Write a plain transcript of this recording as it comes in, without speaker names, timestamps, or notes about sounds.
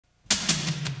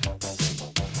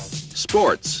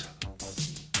sports,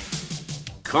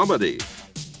 comedy,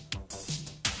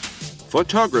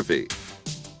 photography,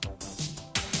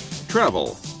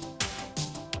 travel,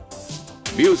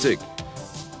 music,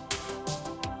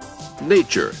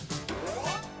 nature,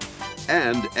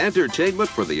 and entertainment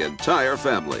for the entire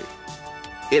family.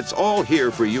 It's all here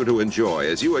for you to enjoy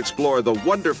as you explore the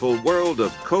wonderful world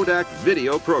of Kodak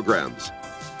video programs.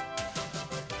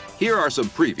 Here are some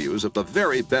previews of the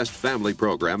very best family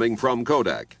programming from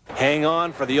Kodak. Hang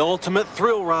on for the ultimate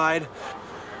thrill ride.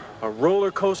 A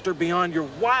roller coaster beyond your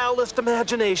wildest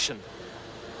imagination.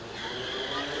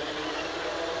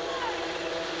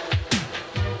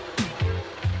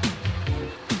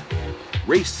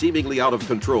 Race seemingly out of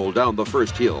control down the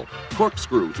first hill,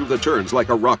 corkscrew through the turns like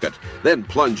a rocket, then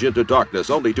plunge into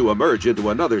darkness only to emerge into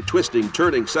another twisting,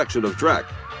 turning section of track.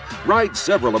 Ride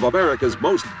several of America's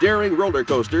most daring roller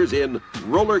coasters in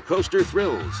Roller Coaster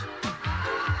Thrills.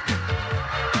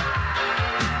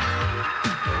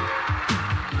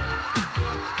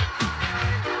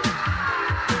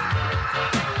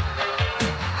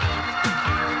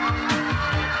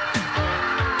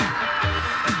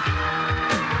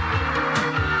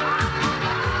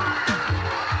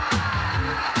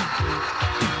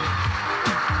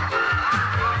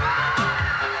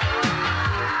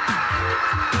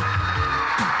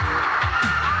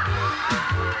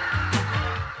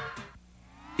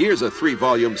 Here's a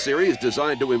 3-volume series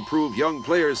designed to improve young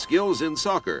players' skills in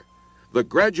soccer. The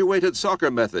Graduated Soccer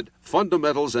Method,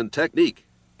 Fundamentals and Technique.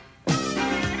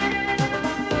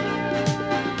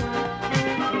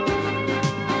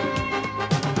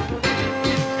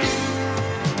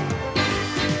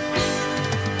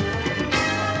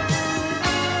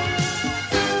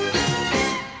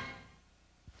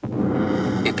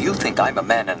 If you think I'm a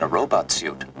man in a robot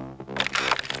suit,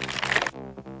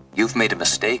 you've made a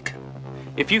mistake.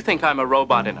 If you think I'm a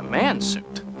robot in a man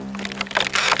suit,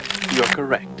 you're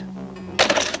correct.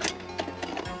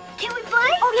 Can we play?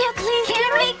 Oh, yeah, please.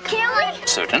 Can we?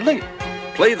 Certainly.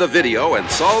 Play the video and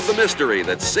solve the mystery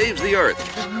that saves the Earth.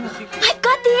 I've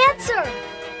got the answer.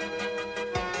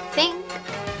 Think.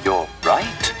 You're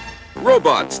right.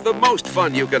 Robots, the most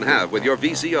fun you can have with your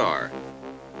VCR.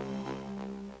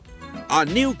 A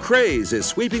new craze is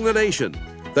sweeping the nation.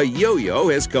 The yo-yo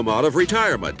has come out of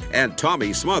retirement, and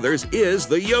Tommy Smothers is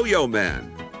the Yo-Yo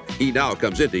Man. He now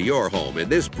comes into your home in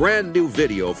this brand new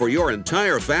video for your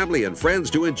entire family and friends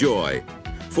to enjoy.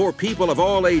 For people of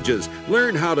all ages,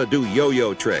 learn how to do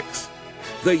yo-yo tricks.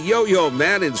 The Yo-Yo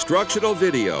Man instructional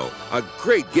video, a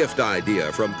great gift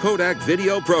idea from Kodak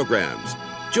Video Programs.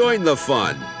 Join the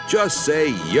fun. Just say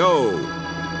yo.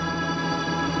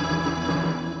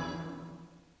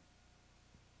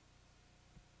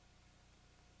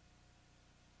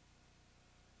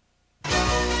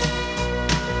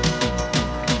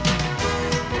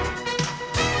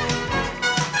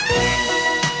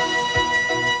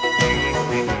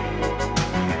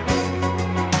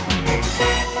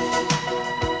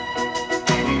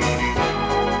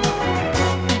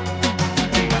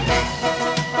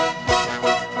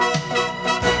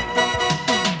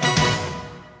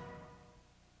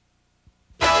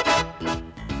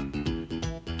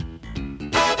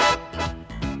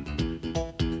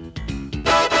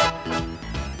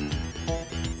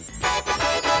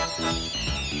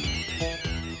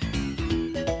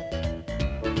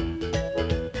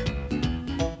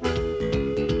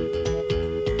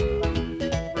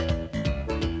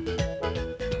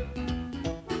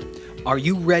 Are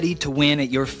you ready to win at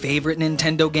your favorite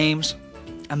Nintendo games?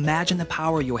 Imagine the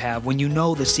power you'll have when you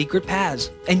know the secret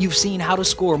paths and you've seen how to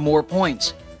score more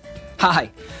points.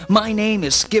 Hi, my name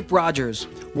is Skip Rogers,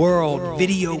 World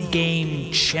Video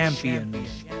Game Champion.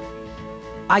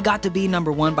 I got to be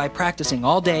 #1 by practicing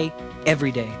all day,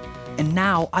 every day, and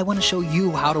now I want to show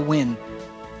you how to win.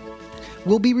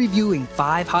 We'll be reviewing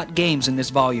 5 hot games in this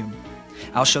volume.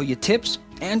 I'll show you tips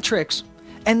and tricks,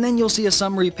 and then you'll see a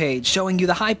summary page showing you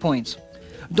the high points.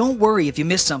 Don't worry if you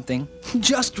miss something,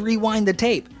 just rewind the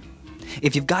tape.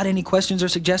 If you've got any questions or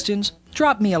suggestions,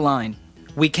 drop me a line.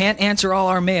 We can't answer all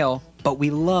our mail, but we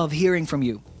love hearing from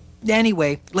you.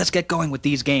 Anyway, let's get going with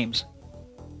these games.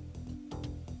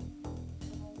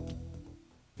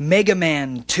 Mega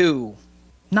Man 2.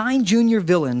 9 junior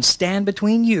villains stand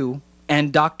between you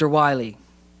and Dr. Wily.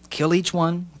 Kill each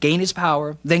one, gain his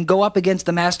power, then go up against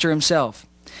the master himself.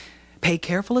 Pay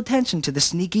careful attention to the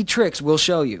sneaky tricks we'll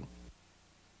show you.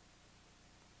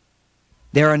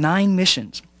 There are 9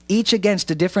 missions, each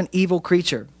against a different evil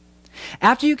creature.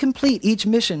 After you complete each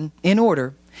mission in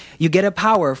order, you get a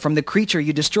power from the creature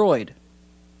you destroyed.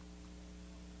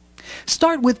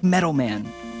 Start with Metal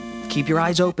Man. Keep your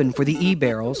eyes open for the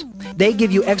E-barrels. They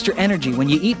give you extra energy when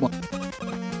you eat one.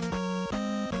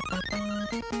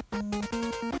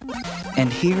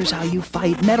 And here's how you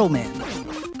fight Metal Man.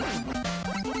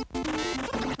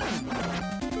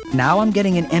 Now I'm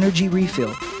getting an energy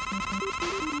refill.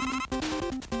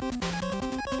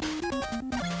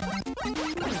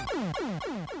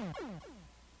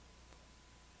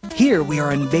 Here we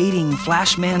are invading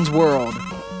Flashman's world.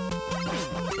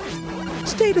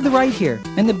 Stay to the right here,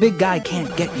 and the big guy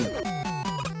can't get you.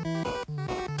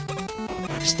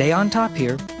 Stay on top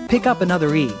here, pick up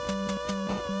another E.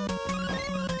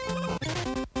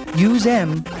 Use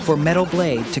M for Metal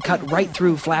Blade to cut right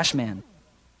through Flashman.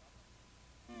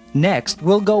 Next,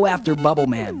 we'll go after Bubble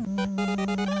Man.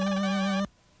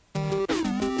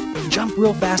 Jump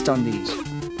real fast on these.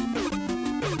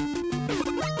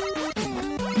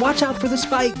 Watch out for the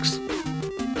spikes.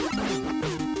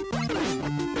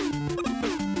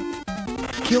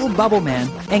 Kill Bubble Man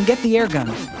and get the air gun.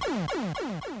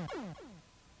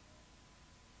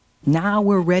 Now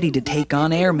we're ready to take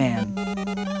on Airman.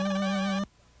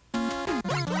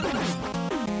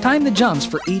 Time the jumps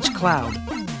for each cloud.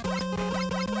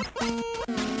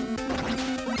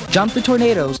 Jump the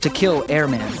tornadoes to kill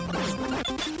Airman.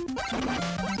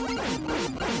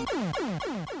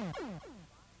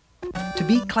 To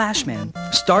beat Clashman,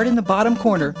 start in the bottom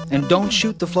corner and don't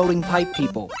shoot the floating pipe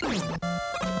people.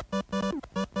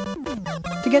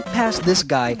 To get past this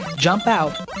guy, jump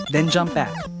out, then jump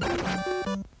back.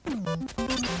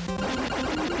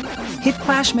 Hit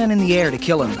Clashman in the air to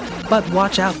kill him, but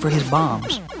watch out for his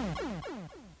bombs.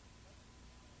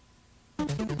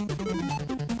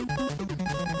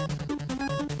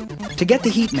 To get the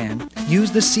Heat Man,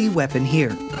 use the C weapon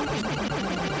here.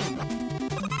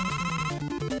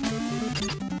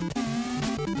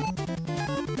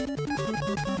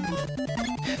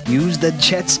 Use the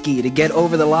jet ski to get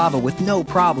over the lava with no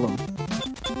problem.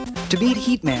 To beat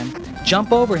Heat Man,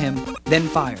 jump over him, then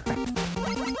fire.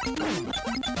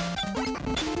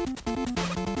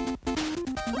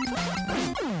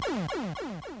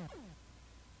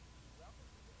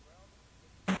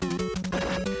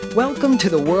 Welcome to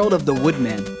the world of the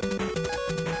Woodman.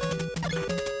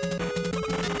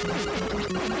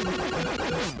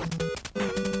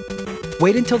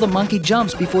 Wait until the monkey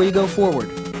jumps before you go forward.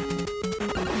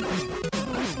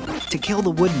 To kill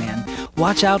the Woodman,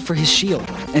 watch out for his shield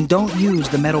and don't use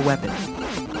the metal weapon.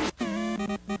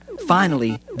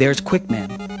 Finally, there's Quickman.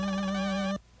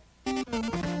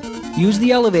 Use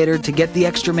the elevator to get the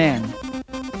extra man.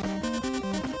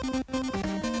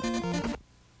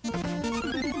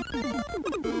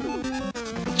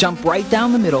 Jump right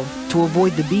down the middle to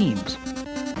avoid the beams.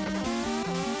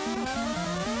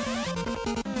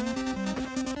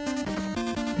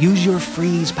 Use your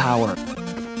freeze power.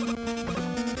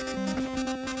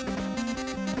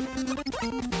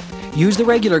 Use the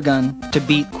regular gun to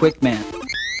beat Quickman.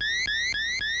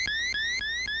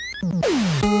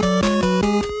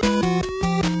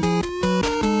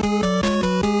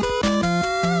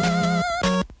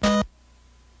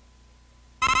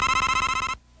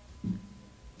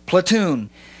 Platoon.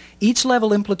 Each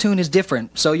level in Platoon is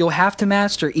different, so you'll have to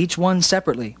master each one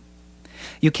separately.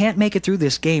 You can't make it through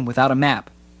this game without a map.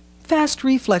 Fast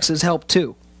reflexes help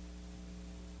too.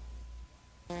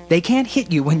 They can't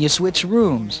hit you when you switch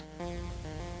rooms.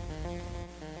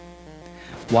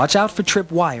 Watch out for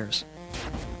trip wires.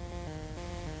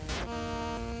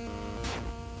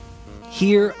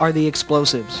 Here are the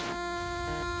explosives.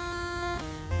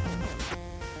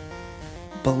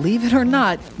 Believe it or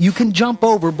not, you can jump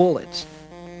over bullets.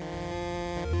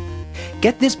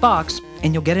 Get this box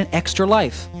and you'll get an extra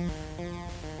life.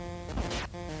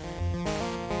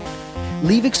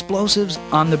 Leave explosives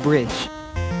on the bridge.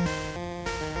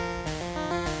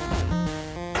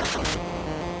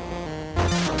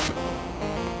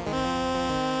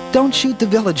 Don't shoot the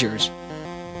villagers.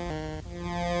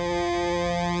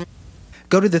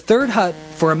 Go to the third hut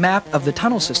for a map of the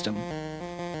tunnel system.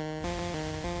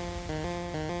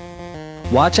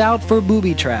 Watch out for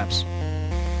booby traps.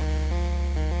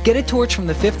 Get a torch from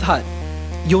the fifth hut.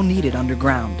 You'll need it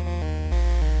underground.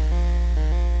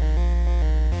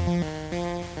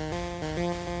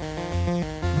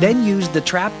 Then use the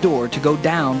trap door to go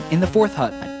down in the fourth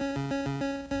hut.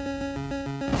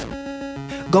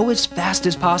 Go as fast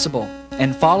as possible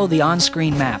and follow the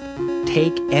on-screen map.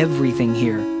 Take everything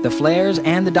here, the flares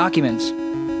and the documents.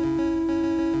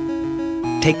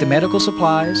 Take the medical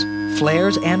supplies,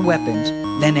 flares and weapons,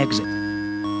 then exit.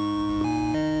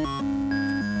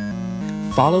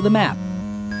 Follow the map.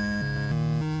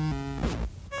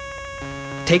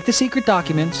 Take the secret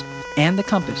documents and the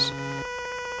compass.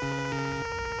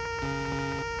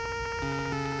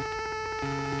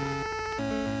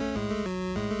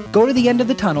 Go to the end of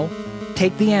the tunnel,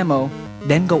 take the ammo,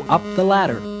 then go up the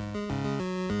ladder.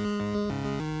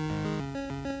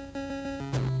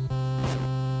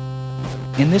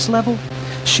 In this level,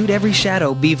 shoot every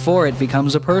shadow before it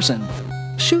becomes a person.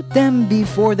 Shoot them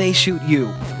before they shoot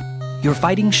you. You're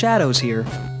fighting shadows here.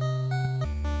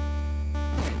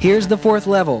 Here's the 4th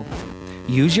level.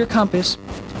 Use your compass,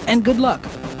 and good luck.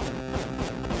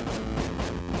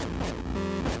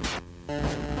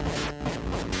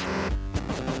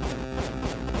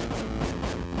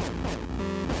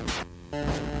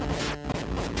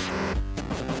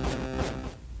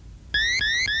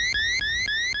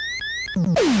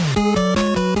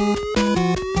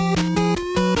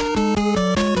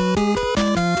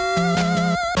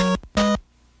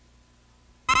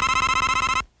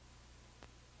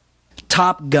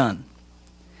 Top Gun.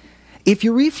 If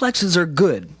your reflexes are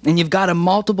good and you've got a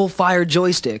multiple fire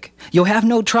joystick, you'll have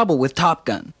no trouble with Top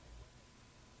Gun.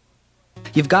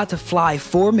 You've got to fly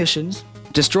 4 missions,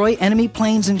 destroy enemy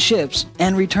planes and ships,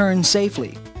 and return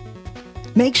safely.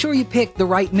 Make sure you pick the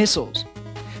right missiles.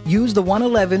 Use the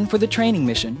 111 for the training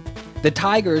mission, the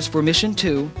Tigers for mission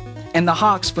 2, and the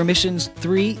Hawks for missions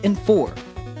 3 and 4.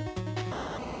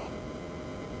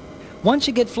 Once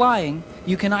you get flying,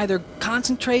 you can either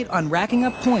concentrate on racking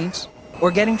up points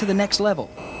or getting to the next level.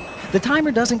 The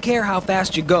timer doesn't care how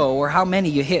fast you go or how many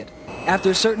you hit. After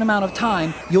a certain amount of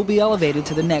time, you'll be elevated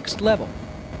to the next level.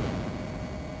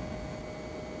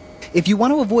 If you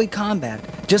want to avoid combat,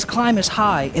 just climb as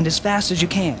high and as fast as you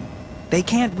can. They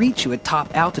can't reach you at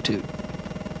top altitude.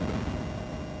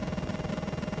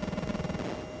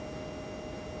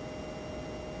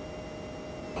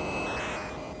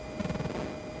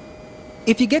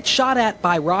 If you get shot at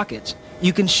by rockets,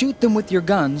 you can shoot them with your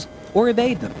guns or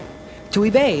evade them. To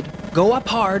evade, go up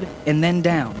hard and then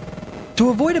down. To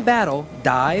avoid a battle,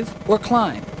 dive or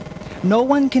climb. No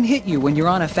one can hit you when you're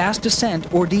on a fast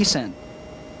descent or descent.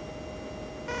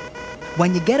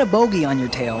 When you get a bogey on your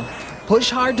tail, push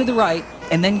hard to the right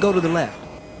and then go to the left.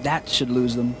 That should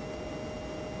lose them.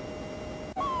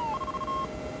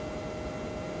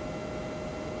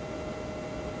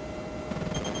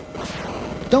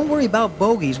 Don't worry about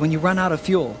bogeys when you run out of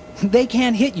fuel. They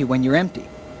can't hit you when you're empty.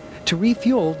 To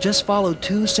refuel, just follow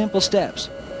 2 simple steps.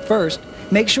 First,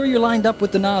 make sure you're lined up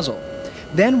with the nozzle.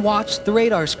 Then watch the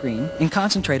radar screen and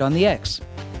concentrate on the X.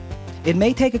 It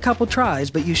may take a couple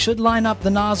tries, but you should line up the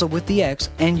nozzle with the X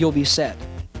and you'll be set.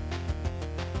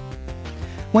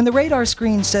 When the radar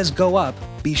screen says go up,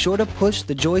 be sure to push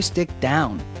the joystick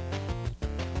down.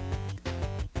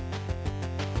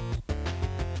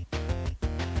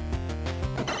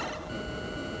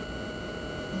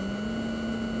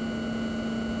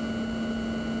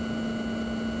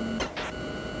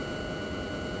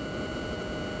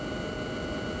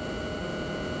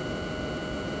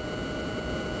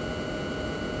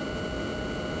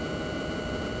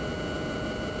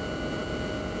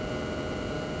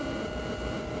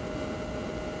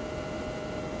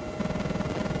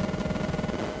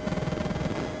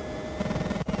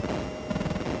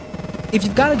 If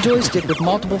you've got a joystick with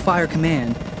multiple fire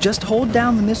command, just hold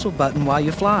down the missile button while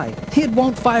you fly. It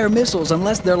won't fire missiles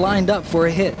unless they're lined up for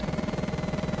a hit.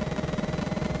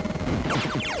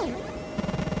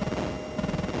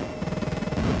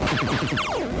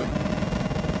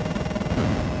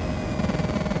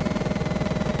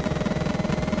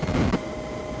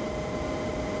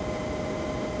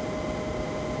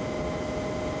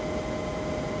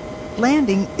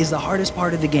 Landing is the hardest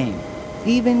part of the game.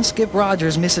 Even Skip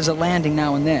Rogers misses a landing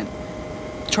now and then.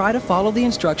 Try to follow the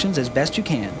instructions as best you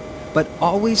can, but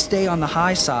always stay on the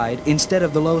high side instead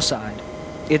of the low side.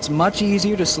 It's much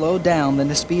easier to slow down than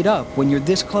to speed up when you're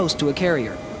this close to a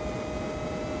carrier.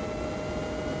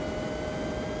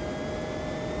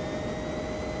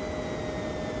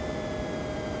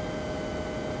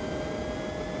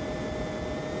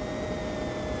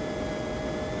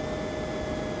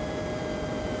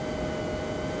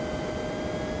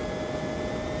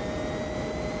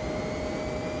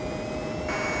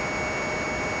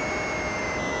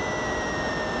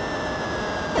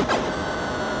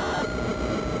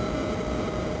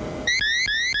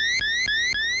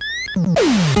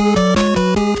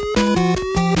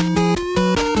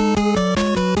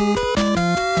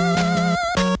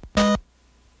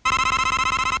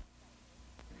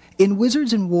 In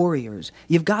Wizards and Warriors,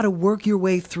 you've got to work your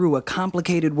way through a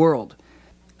complicated world.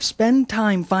 Spend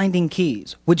time finding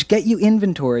keys, which get you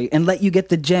inventory and let you get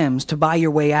the gems to buy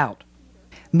your way out.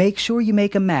 Make sure you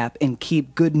make a map and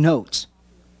keep good notes.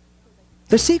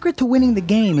 The secret to winning the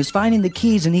game is finding the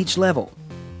keys in each level.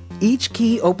 Each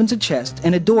key opens a chest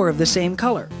and a door of the same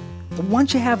color.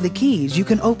 Once you have the keys, you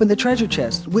can open the treasure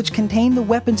chests, which contain the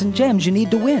weapons and gems you need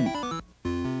to win.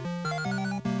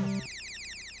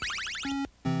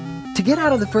 To get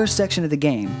out of the first section of the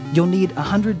game, you'll need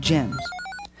 100 gems.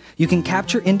 You can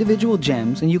capture individual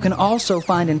gems, and you can also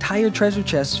find entire treasure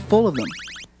chests full of them.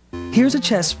 Here's a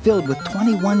chest filled with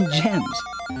 21 gems.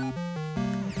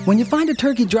 When you find a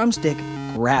turkey drumstick,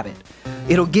 grab it.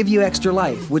 It'll give you extra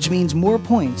life, which means more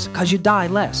points because you die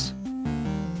less.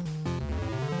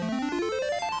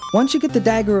 Once you get the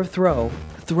dagger of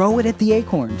throw it at the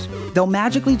acorns. They'll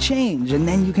magically change, and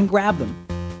then you can grab them.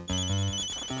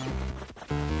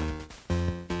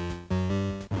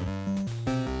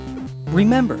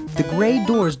 Remember, the gray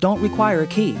doors don't require a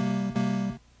key.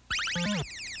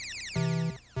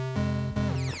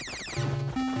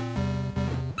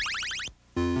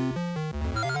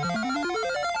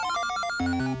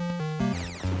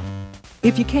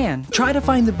 If you can, try to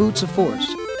find the Boots of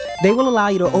Force. They will allow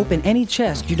you to open any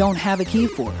chest you don't have a key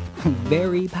for.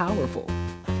 Very powerful.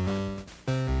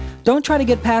 Don't try to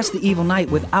get past the Evil Knight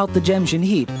without the gems you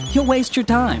need. You'll waste your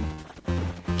time.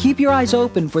 Keep your eyes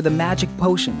open for the magic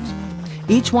potions.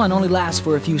 Each one only lasts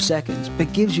for a few seconds,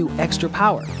 but gives you extra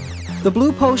power. The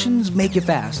blue potions make you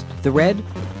fast, the red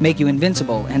make you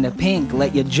invincible, and the pink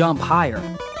let you jump higher.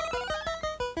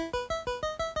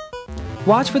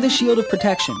 Watch for the Shield of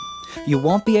Protection. You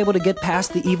won't be able to get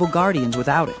past the evil guardians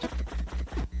without it.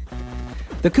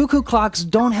 The cuckoo clocks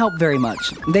don't help very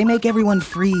much. They make everyone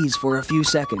freeze for a few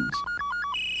seconds.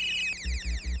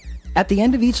 At the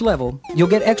end of each level, you'll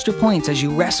get extra points as you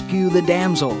rescue the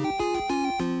damsel.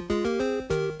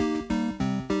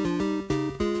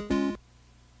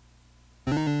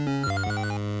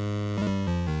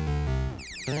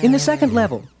 In the second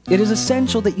level, it is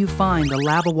essential that you find the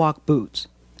Lava Walk boots.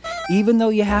 Even though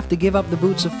you have to give up the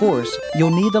Boots of Force,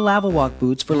 you'll need the Lava Walk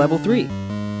boots for level 3.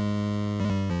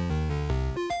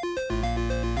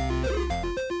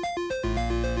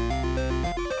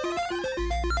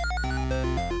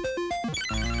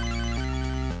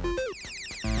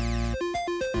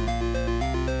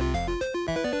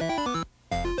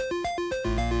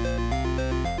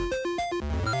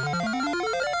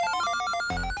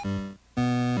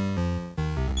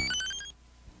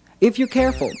 If you're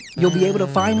careful, you'll be able to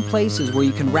find places where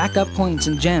you can rack up points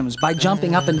and gems by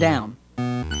jumping up and down.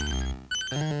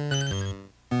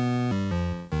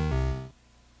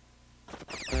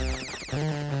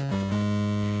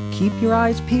 Keep your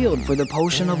eyes peeled for the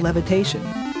Potion of Levitation.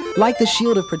 Like the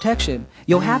Shield of Protection,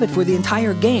 you'll have it for the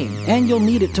entire game, and you'll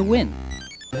need it to win.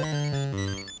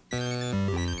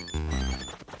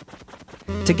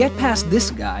 To get past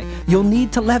this guy, you'll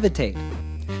need to levitate.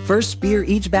 First spear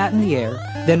each bat in the air,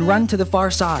 then run to the far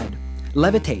side,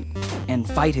 levitate, and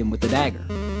fight him with the dagger.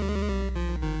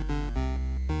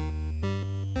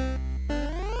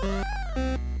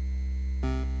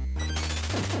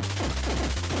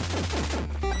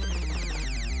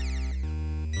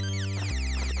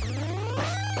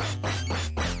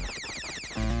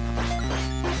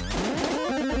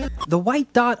 The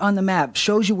white dot on the map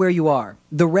shows you where you are.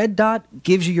 The red dot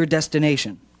gives you your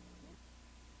destination.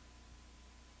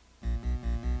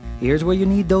 Here's where you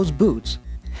need those boots.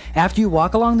 After you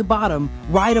walk along the bottom,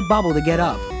 ride a bubble to get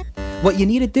up. What you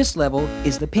need at this level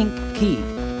is the pink key.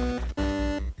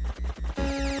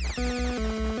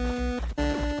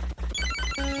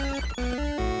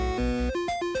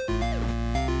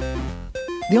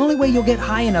 The only way you'll get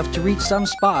high enough to reach some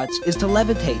spots is to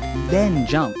levitate, then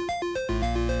jump.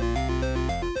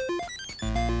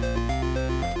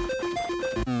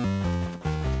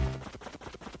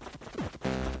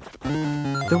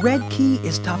 The red key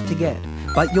is tough to get,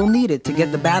 but you'll need it to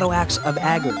get the Battle Axe of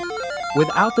Agar.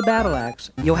 Without the Battle Axe,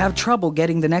 you'll have trouble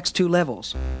getting the next 2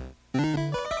 levels.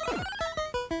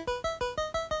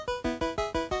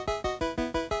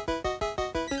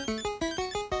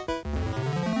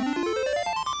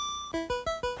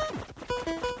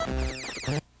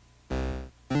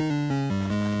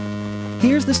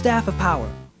 Here's the Staff of Power.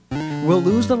 We'll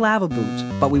lose the lava boots,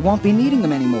 but we won't be needing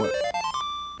them anymore.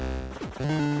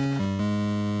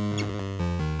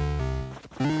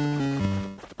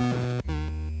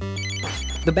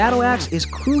 The Battle Axe is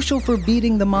crucial for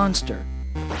beating the monster.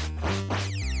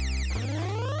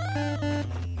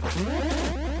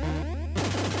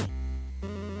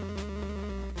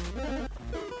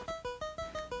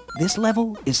 This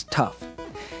level is tough.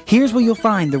 Here's where you'll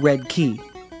find the red key.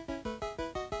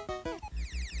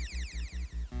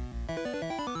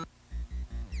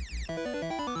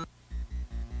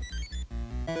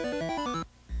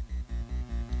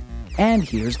 And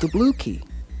here's the blue key.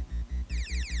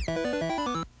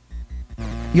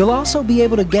 You'll also be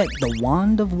able to get the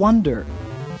Wand of Wonder.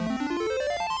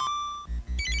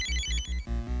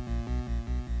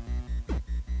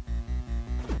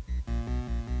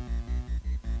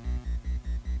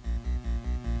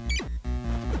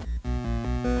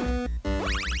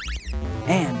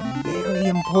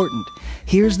 important.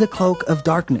 Here's the Cloak of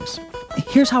Darkness.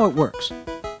 Here's how it works.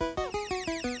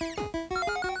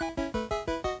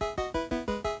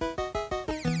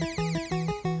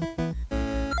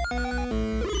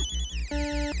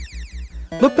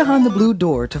 Look behind the blue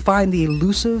door to find the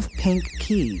elusive pink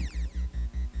key.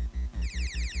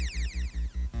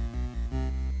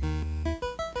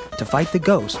 To fight the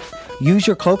ghost, use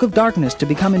your Cloak of Darkness to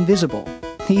become invisible.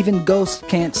 Even ghosts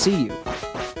can't see you.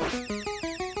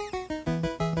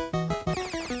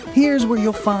 Here's where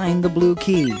you'll find the blue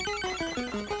key.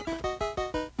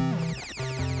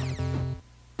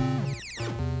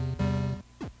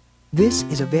 This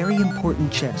is a very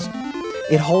important chest.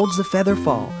 It holds the feather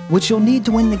fall, which you'll need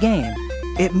to win the game.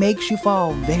 It makes you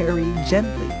fall very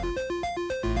gently.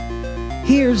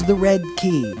 Here's the red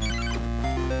key.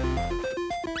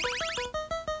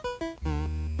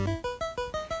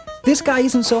 This guy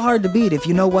isn't so hard to beat if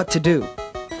you know what to do.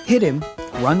 Hit him,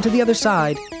 run to the other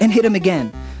side, and hit him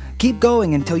again. Keep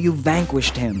going until you've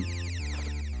vanquished him.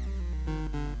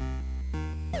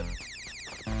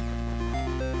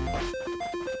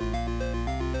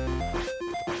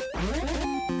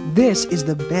 This is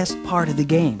the best part of the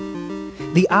game.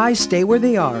 The eyes stay where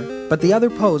they are, but the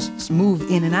other posts move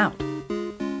in and out.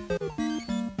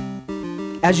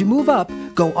 As you move up,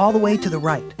 go all the way to the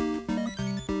right.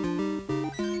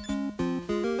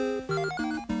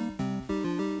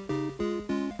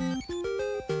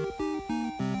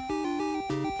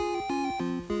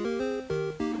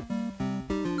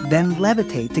 Then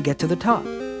levitate to get to the top.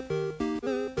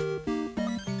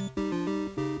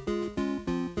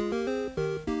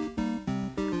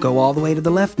 Go all the way to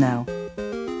the left now,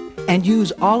 and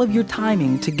use all of your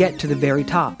timing to get to the very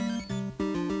top.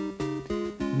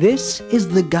 This is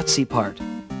the gutsy part.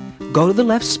 Go to the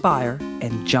left spire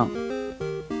and jump.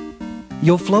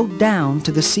 You'll float down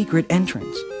to the secret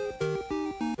entrance.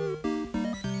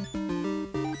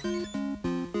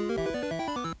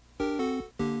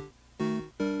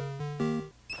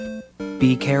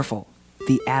 Be careful.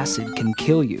 The acid can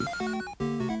kill you.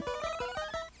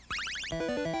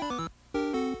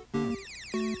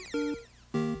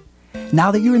 Now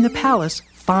that you're in the palace,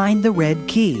 find the red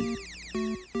key.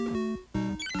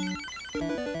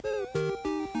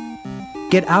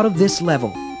 Get out of this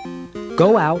level.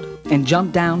 Go out and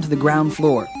jump down to the ground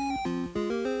floor.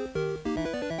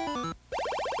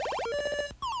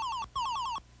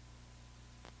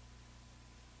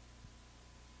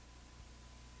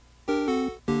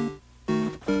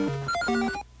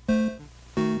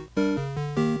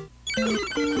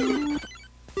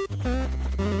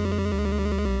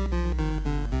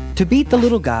 To beat the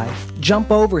little guy,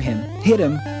 jump over him, hit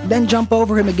him, then jump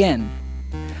over him again.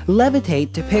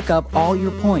 Levitate to pick up all your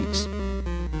points.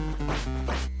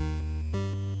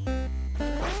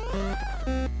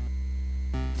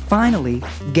 Finally,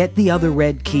 get the other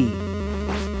red key.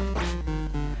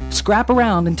 Scrap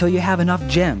around until you have enough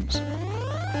gems.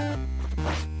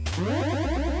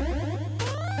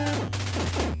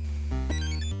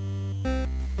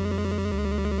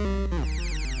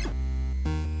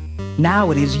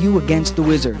 Now it is you against the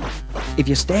wizard. If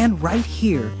you stand right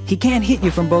here, he can't hit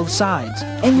you from both sides,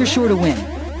 and you're sure to win.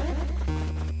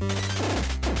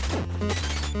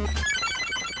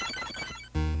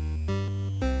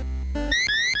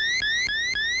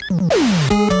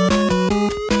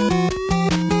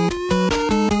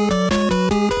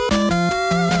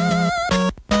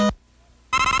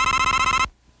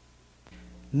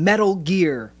 Metal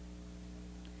Gear.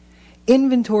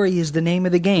 Inventory is the name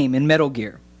of the game in Metal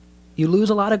Gear. You lose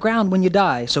a lot of ground when you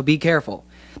die, so be careful.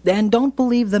 And don't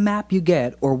believe the map you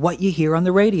get or what you hear on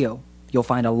the radio. You'll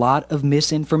find a lot of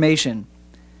misinformation.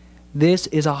 This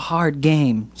is a hard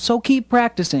game, so keep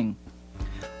practicing.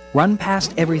 Run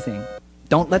past everything.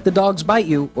 Don't let the dogs bite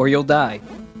you or you'll die.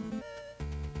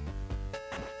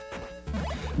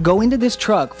 Go into this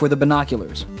truck for the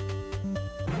binoculars.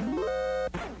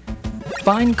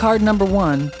 Find card number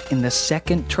 1 in the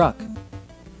second truck.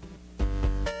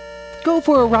 Go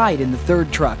for a ride in the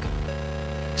third truck.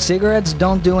 Cigarettes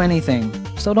don't do anything,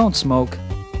 so don't smoke.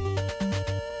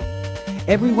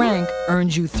 Every rank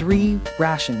earns you 3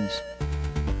 rations.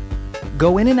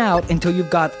 Go in and out until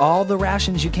you've got all the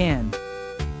rations you can.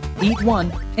 Eat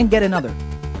one and get another.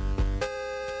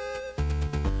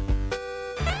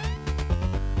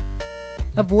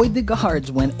 Avoid the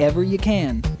guards whenever you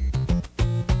can.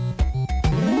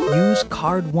 Use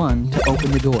card 1 to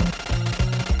open the door.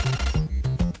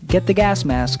 Get the gas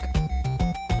mask.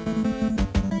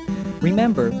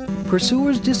 Remember,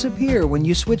 pursuers disappear when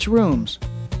you switch rooms.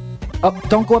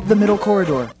 Don't go up the middle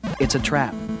corridor. It's a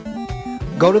trap.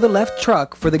 Go to the left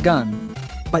truck for the gun,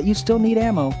 but you still need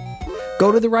ammo.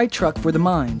 Go to the right truck for the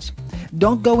mines.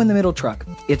 Don't go in the middle truck.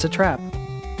 It's a trap.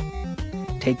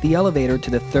 Take the elevator to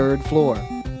the 3rd floor.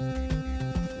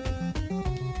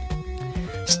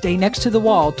 Stay next to the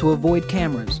wall to avoid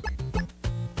cameras.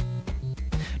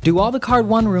 Do all the Card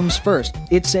 1 rooms first.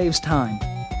 It saves time.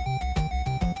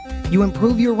 You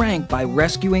improve your rank by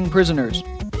rescuing prisoners.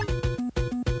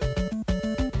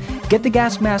 Get the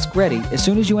gas mask ready as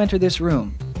soon as you enter this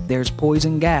room. There's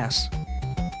poison gas.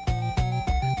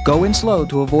 Go in slow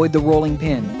to avoid the rolling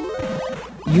pin.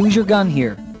 Use your gun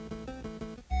here.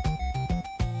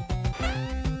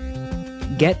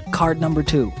 Get card number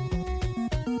 2.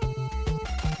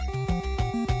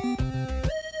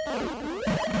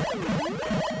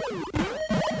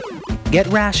 Get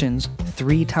rations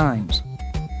 3 times.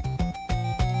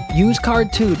 Use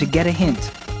card 2 to get a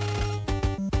hint.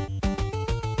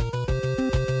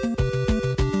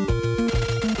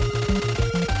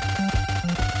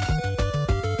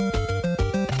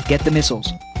 Get the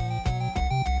missiles.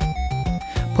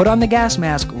 Put on the gas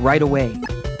mask right away.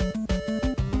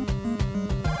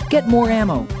 Get more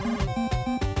ammo.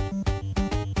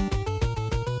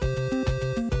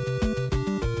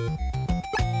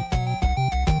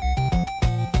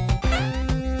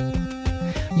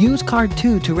 Use card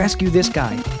 2 to rescue this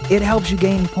guy. It helps you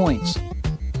gain points.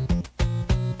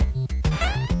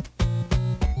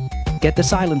 Get the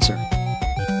silencer.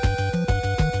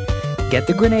 Get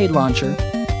the grenade launcher.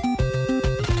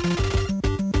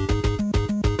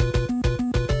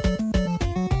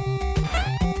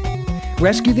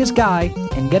 Rescue this guy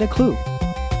and get a clue.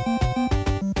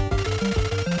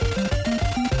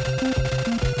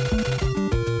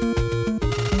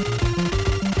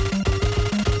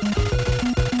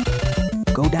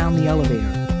 Go down the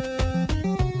elevator.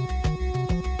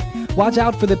 Watch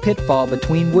out for the pitfall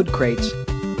between wood crates.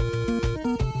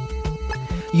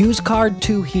 Use card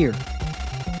 2 here.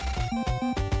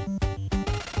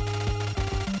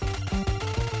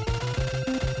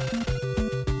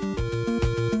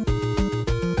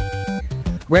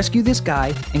 Rescue this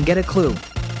guy and get a clue.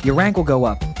 Your rank will go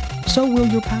up. So will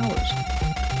your powers.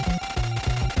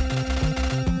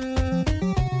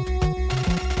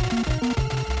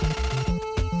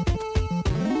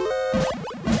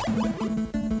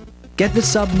 Get the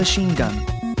submachine gun.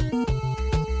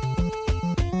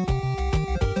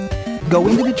 Go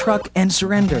into the truck and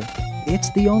surrender. It's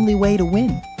the only way to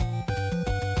win.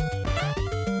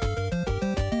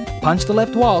 Punch the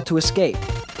left wall to escape.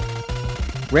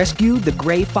 Rescue the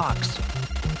gray fox.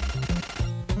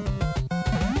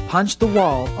 Punch the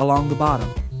wall along the bottom.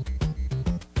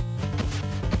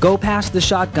 Go past the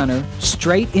shotgunner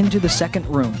straight into the 2nd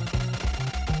room.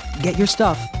 Get your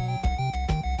stuff.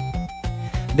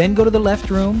 Then go to the left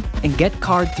room and get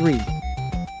card 3.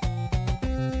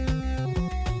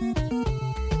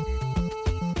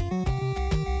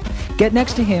 Get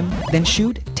next to him, then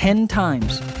shoot 10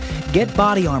 times. Get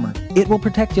body armor. It will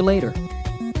protect you later.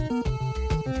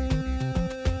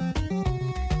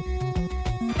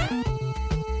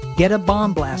 Get a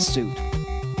bomb blast suit.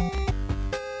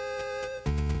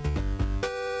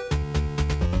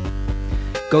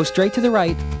 Go straight to the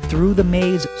right through the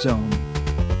maze zone.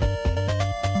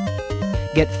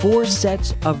 Get 4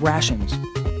 sets of rations.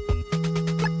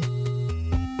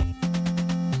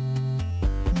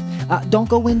 Don't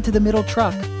go into the middle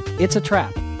truck. It's a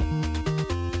trap.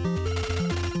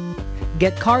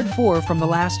 Get card 4 from the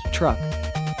last truck.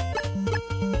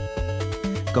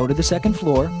 Go to the 2nd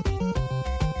floor.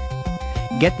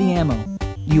 Get the ammo.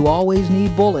 You always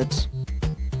need bullets.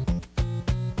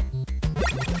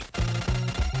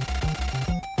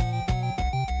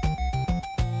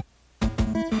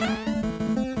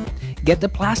 Get the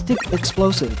plastic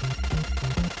explosive.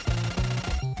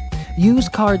 Use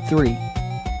card 3.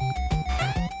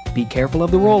 Be careful of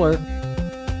the roller.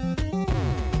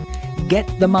 Get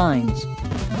the mines.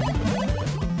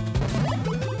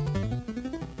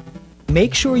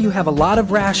 Make sure you have a lot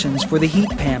of rations for the heat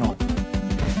panel.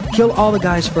 Kill all the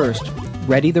guys first.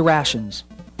 Ready the rations.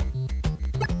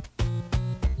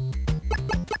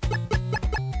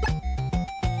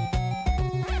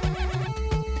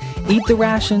 Eat the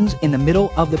rations in the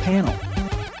middle of the panel.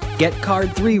 Get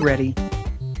card 3 ready.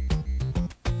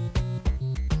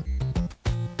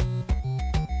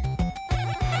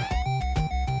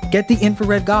 Get the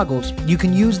infrared goggles. You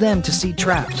can use them to see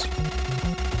traps.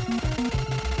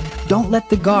 Don't let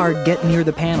the guard get near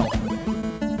the panel.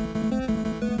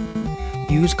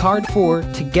 Use card 4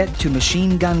 to get to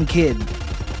Machine Gun Kid.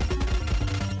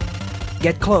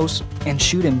 Get close and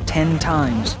shoot him 10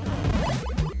 times.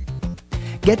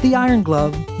 Get the Iron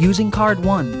Glove using card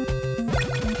 1.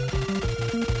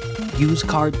 Use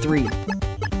card 3.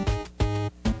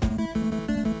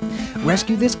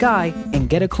 rescue this guy and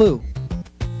get a clue.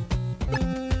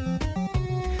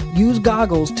 Use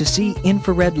goggles to see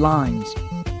infrared lines.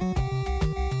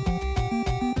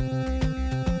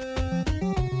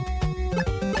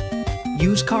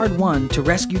 Use card 1 to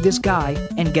rescue this guy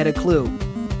and get a clue.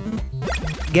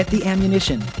 Get the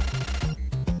ammunition.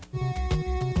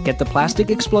 Get the plastic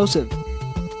explosive.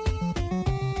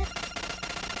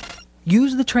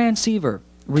 Use the transceiver.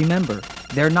 Remember,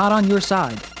 they're not on your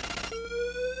side.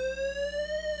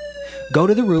 Go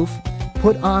to the roof,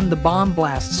 put on the bomb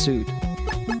blast suit.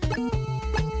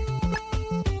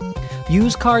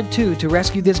 Use card 2 to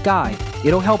rescue this guy.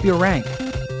 It'll help your rank.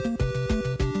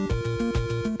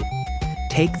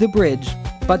 Take the bridge,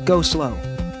 but go slow.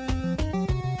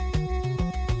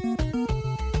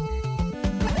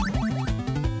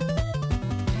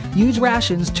 Use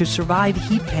rations to survive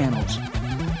heat panels.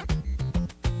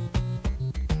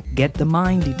 Get the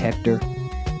mine detector.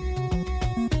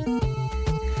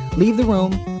 Leave the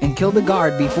room and kill the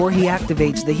guard before he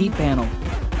activates the heat panel.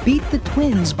 Beat the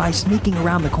twins by sneaking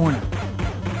around the corner.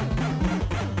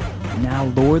 Now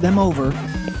lure them over,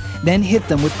 then hit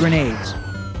them with grenades.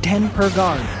 10 per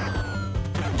guard.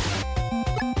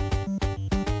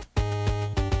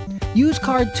 Use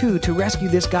card 2 to rescue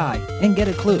this guy and get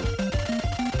a clue.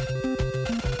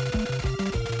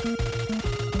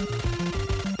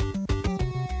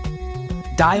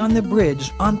 Die on the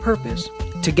bridge on purpose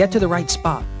to get to the right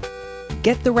spot.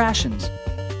 Get the rations.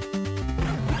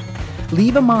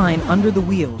 Leave a mine under the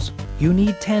wheels. You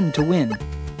need 10 to win.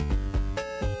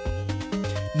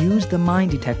 Use the mine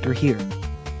detector here.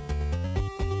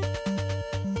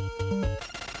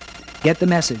 Get the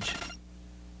message.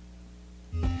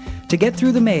 To get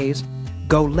through the maze,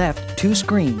 go left 2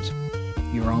 screens.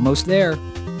 You're almost there.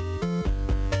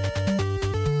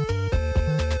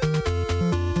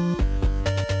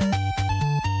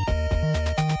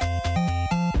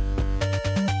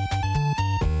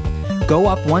 Go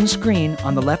up 1 screen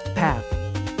on the left path.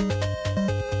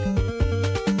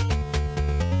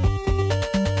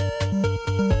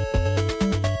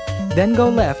 Then go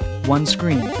left 1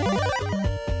 screen.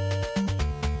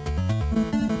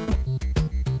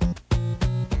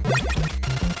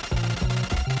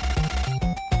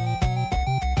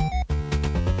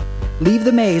 Leave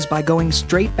the maze by going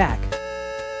straight back.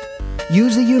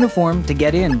 Use the uniform to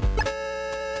get in.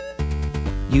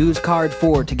 Use card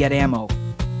 4 to get ammo.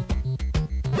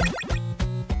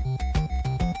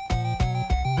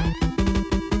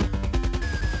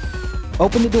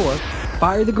 Open the door,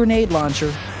 fire the grenade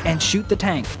launcher, and shoot the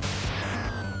tank.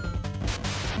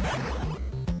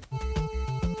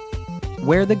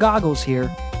 Wear the goggles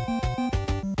here.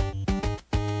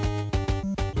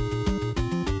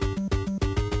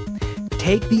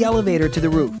 Take the elevator to the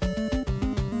roof.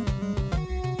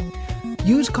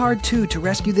 Use card 2 to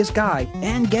rescue this guy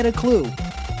and get a clue.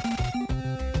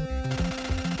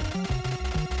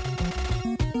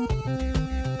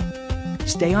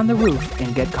 Stay on the roof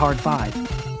and get card 5.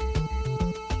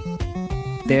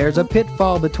 There's a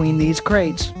pitfall between these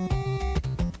crates.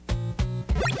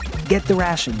 Get the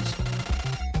rations.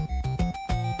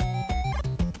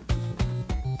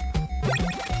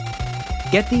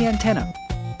 Get the antenna.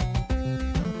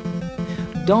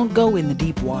 Don't go in the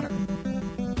deep water.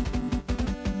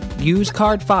 Use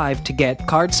card 5 to get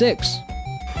card 6.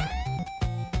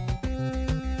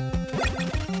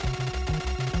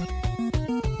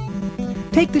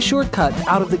 Take the shortcut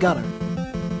out of the gutter.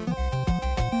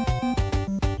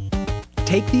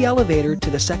 Take the elevator to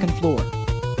the 2nd floor.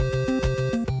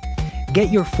 Get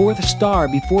your 4th star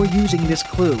before using this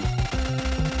clue.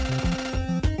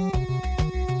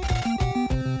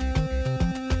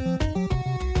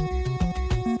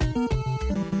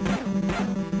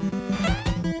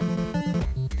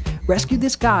 Rescue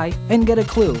this guy and get a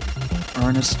clue.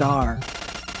 Earn a star.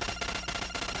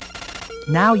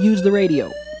 Now use the radio.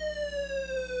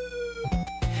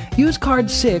 Use card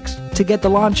 6 to get the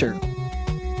launcher.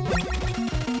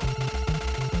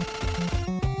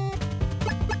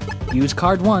 Use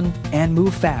card 1 and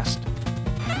move fast.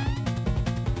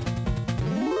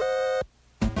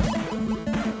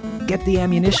 Get the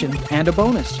ammunition and a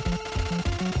bonus.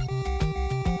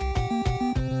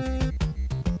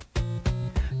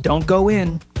 Don't go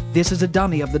in. This is a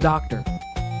dummy of the doctor.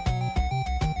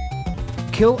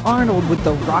 Kill Arnold with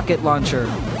the rocket launcher.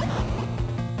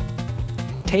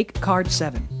 Take card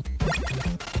 7.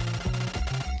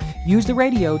 Use the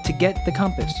radio to get the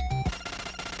compass.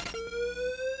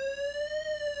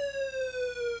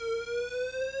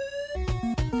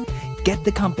 Get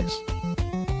the compass.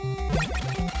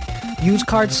 Use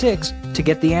card 6 to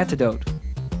get the antidote.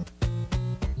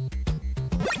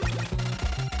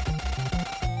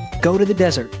 Go to the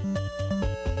desert.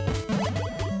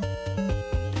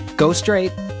 Go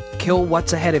straight. Kill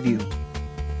what's ahead of you.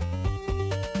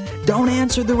 Don't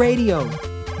answer the radio.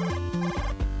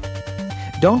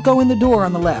 Don't go in the door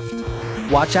on the left.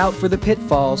 Watch out for the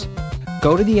pitfalls.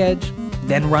 Go to the edge,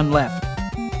 then run left.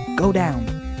 Go down.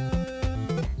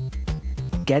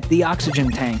 Get the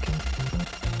oxygen tank.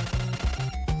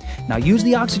 Now use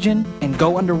the oxygen and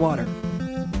go underwater.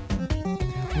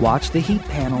 Watch the heat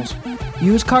panels.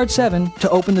 Use card 7 to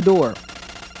open the door.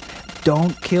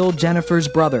 Don't kill Jennifer's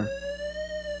brother.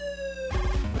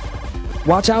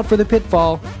 Watch out for the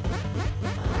pitfall.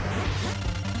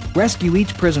 Rescue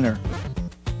each prisoner.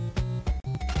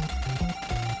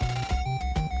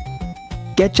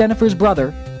 Get Jennifer's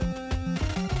brother.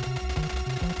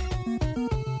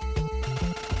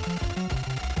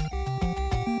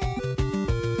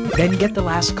 Then get the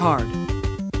last card.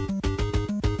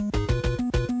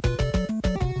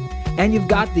 And you've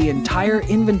got the entire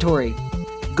inventory.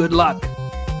 Good luck.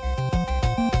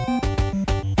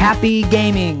 Happy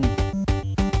gaming!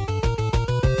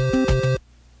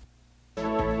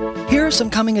 Here are some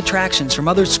coming attractions from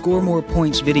other Score More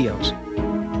Points videos.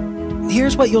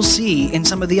 Here's what you'll see in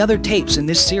some of the other tapes in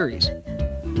this series.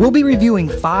 We'll be reviewing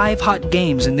 5 hot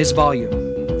games in this volume.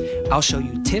 I'll show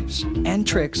you tips and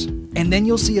tricks, and then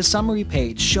you'll see a summary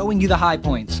page showing you the high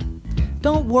points.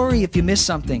 Don't worry if you miss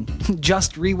something,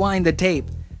 just rewind the tape.